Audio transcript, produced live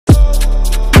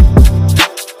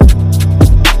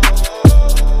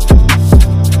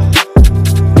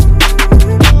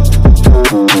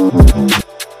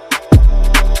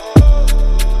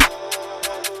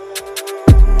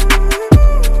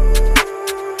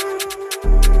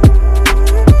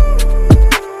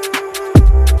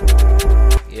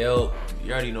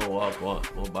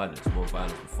want more badness, more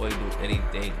violence. Before you do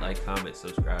anything, like, comment,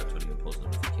 subscribe, turn your post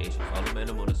notifications. Follow me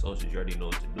on the socials. You already know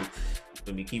what to do.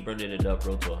 When we keep running it up,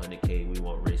 road to 100K. We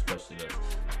want race questions.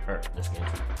 Alright, let's get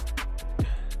into it.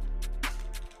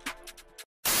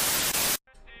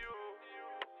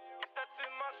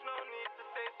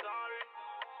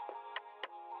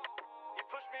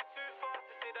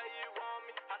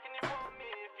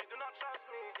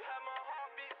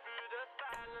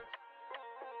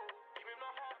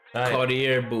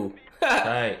 Cartier boo.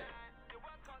 Right.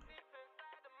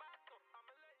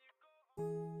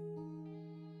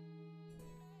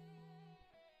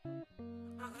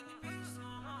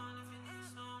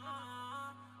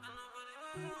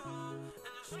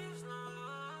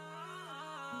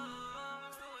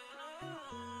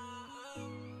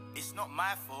 It's not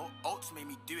my fault. Oats made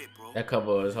me do it, bro. That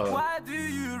cover is hard. Why do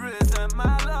you resent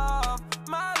my love?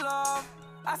 My love.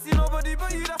 I see nobody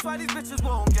but you, that's why these bitches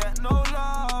won't get no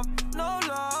love. No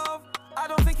love. I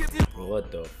don't think it's you.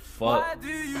 What the fuck? Why do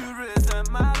you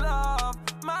resent my love?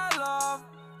 My love.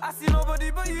 I see nobody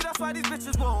but you, that's why these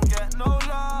bitches won't get no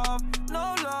love.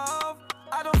 No love.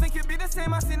 I don't think it'd be the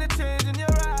same. I seen a change in your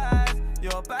eyes.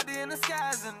 Your body in the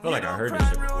skies, and feel like you I don't heard cry this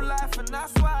in shit real life, and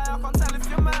that's why I can't tell if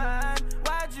you're mine.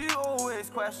 Why'd you always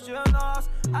question us?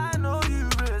 I know you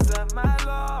resent my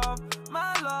love,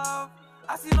 my love.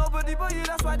 I see nobody but you,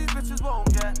 that's why these bitches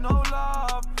won't get no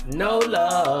love. No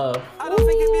love. I don't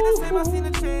think it'd be the same. I seen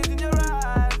a change in your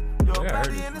eyes. Your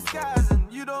body in the skies,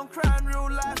 and you don't cry in real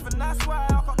life, and that's why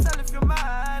I can't tell if you're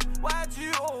mine. Why'd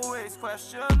you always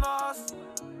question us?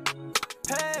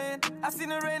 Pain, I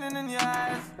seen it raining in your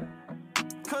eyes.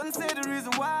 Couldn't say the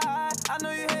reason why. I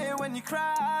know you hate it when you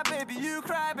cry, baby. You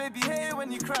cry, baby. Hate it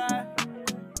when you cry.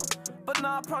 But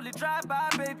now I'll probably drive by,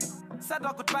 baby. Said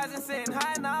our goodbyes and saying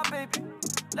hi now, baby.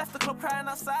 Left the club crying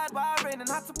outside while raining.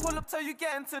 Had to pull up till you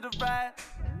get into the ride.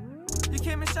 You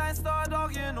came in shine, started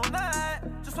arguing all night.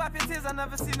 Just wipe your tears, I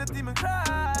never seen a demon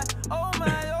cry. Oh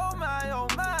my, oh my, oh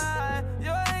my.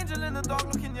 You're an angel in the dark,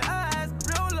 look in your eyes.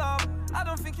 Real love, I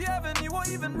don't think you ever knew what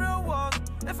even real was.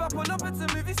 If I pull up, it's a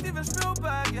movie, Steven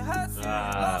Spielberg. It hurts you,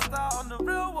 lost out on the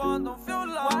real one. Don't feel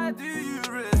love. Why do you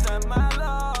resent my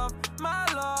love, my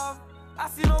love? I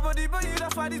see nobody but you,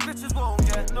 that's why these bitches won't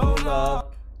get no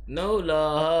love. No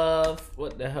love.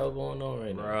 What the hell going on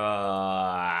right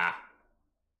now?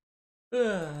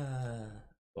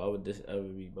 Why would this ever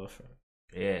be buffering?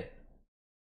 Yeah.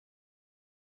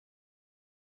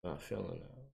 Not feeling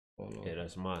that. Yeah,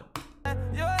 that's mine.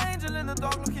 You're an angel in the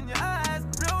dark, look in your eyes.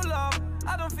 Real love,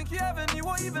 I don't think you ever knew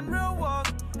what even real was.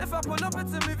 If I pull up,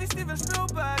 it's a movie, Steven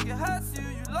Spielberg. It hurts you,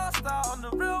 you lost out on the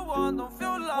real one. Don't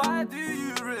feel love. Why do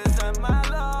you resent my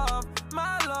love,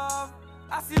 my love?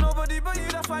 I see nobody but you,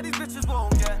 that's why these bitches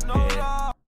won't get no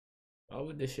love. Why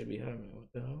would this shit be happening?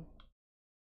 What the hell?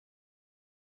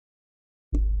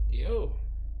 Yo.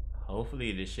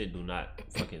 Hopefully this shit do not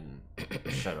fucking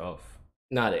shut off.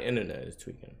 Nah, the internet is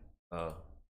tweaking.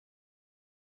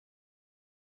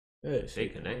 Yeah, stay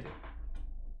connected.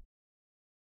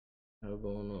 What's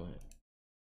going on?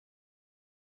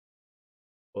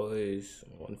 Boys,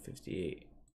 158.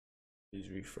 Please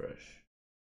refresh.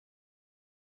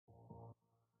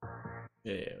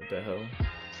 Yeah, what the hell?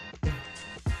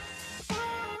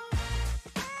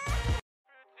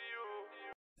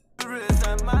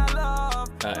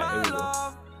 Alright, here we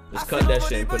go. Let's cut that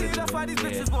shit and put it in there.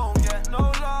 Won't get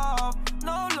no love,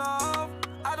 no love.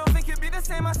 I don't think it'd be the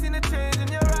same. I seen a change in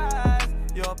your eyes.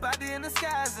 Your body in the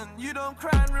skies, and you don't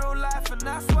cry in real life, and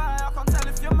that's why I can't tell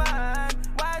if you're mine.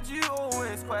 Why'd you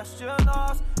always question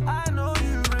us? I know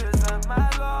you resent my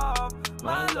love,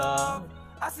 my love.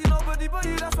 I see nobody but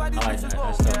you, that's why these bitches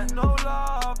won't get no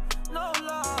love, no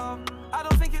love. I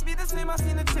don't think it'd be the same. I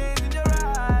seen a change in your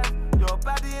eyes. Your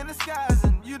body in the skies,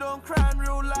 and you don't cry in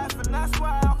real life, and that's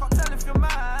why I can't tell if you're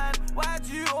mine. Why'd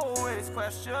you always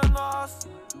question us?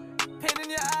 Pain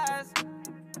in your eyes,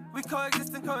 we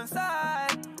coexist and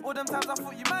coincide. All them times I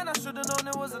thought you mine, I should've known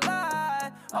it was a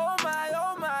lie. Oh my,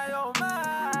 oh my, oh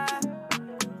my.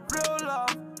 Real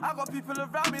love, I got people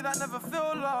around me that never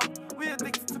feel love. We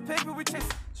addicted to paper, we chase.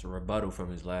 It's a rebuttal from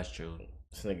his last tune.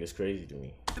 This nigga's crazy to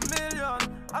me. The million,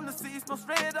 I'm the city's most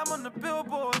rated, I'm on the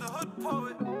billboard, the hood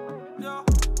poet. Yo,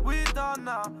 we done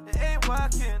now, it ain't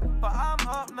working, but I'm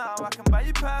up now, I can buy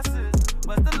you purses.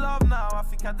 Where's the love now? I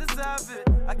think I deserve it.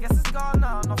 I guess it's gone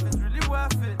now, nothing's really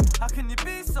worth it. How can you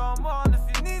be someone if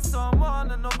you need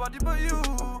someone and nobody but you?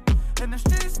 In the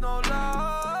streets, no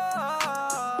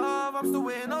love, I'm still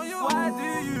waiting on you. Why do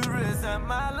you resent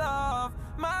my love,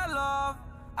 my love?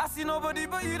 I see nobody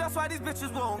but you, that's why these bitches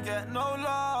won't get no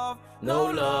love, no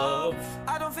love.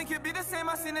 I don't think it'd be the same.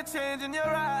 I seen a change in your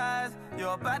eyes.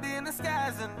 Your body in the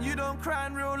skies, and you don't cry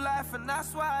in real life, and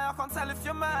that's why I can't tell if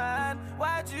you're mine.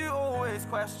 Why do you always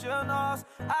question us?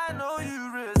 I know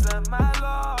you resent my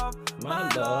love, my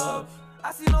love.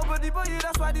 I see nobody but you,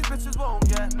 that's why these bitches won't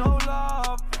get no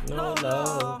love, no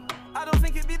love. I don't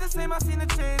think it'd be the same. I seen a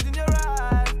change in your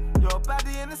eyes. Your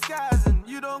body in the skies, and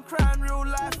you don't cry in real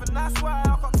life, and that's why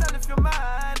I can't tell if you're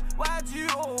mine. Why do you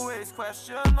always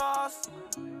question us?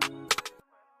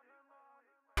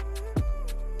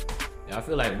 Yeah, I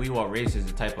feel like We Want Race is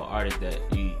the type of artist that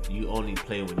you only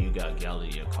play when you got gal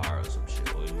in your car or some shit,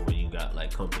 or when you got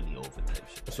like company over type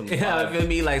shit. Yeah, I feel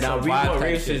me like now some We vibe Want type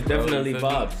Race shit, is bro. definitely You feel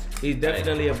me? vibes. He's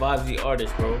definitely a vibesy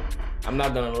artist, bro. I'm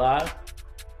not gonna lie.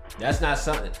 That's not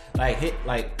something like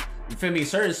you feel me?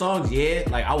 Certain songs, yeah,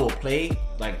 like I will play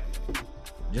like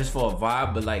just for a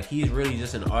vibe, but like he's really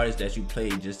just an artist that you play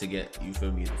just to get, you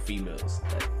feel me, the females.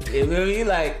 Like, you feel me?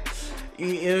 Like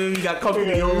you got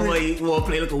company over, you want to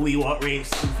play like a We Want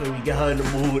Race, you feel me? Get her in the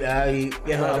mood,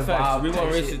 get her in the vibe. We Want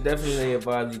type Race shit. is definitely a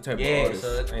vibey type of artist.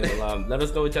 So I ain't gonna lie. Let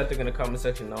us know what y'all think in the comment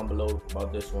section down below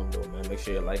about this one, though, man. Make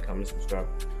sure you like, comment, subscribe.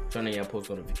 Turn on your post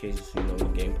notifications so you know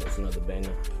when the game posts another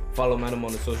banger. Follow Madam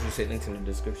on the socials, hit links in the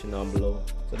description down below.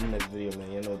 Till the next video,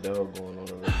 man. You know the hell going on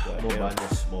already. More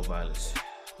badness, more violence.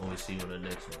 Always see you on the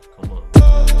next one. Come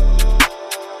on.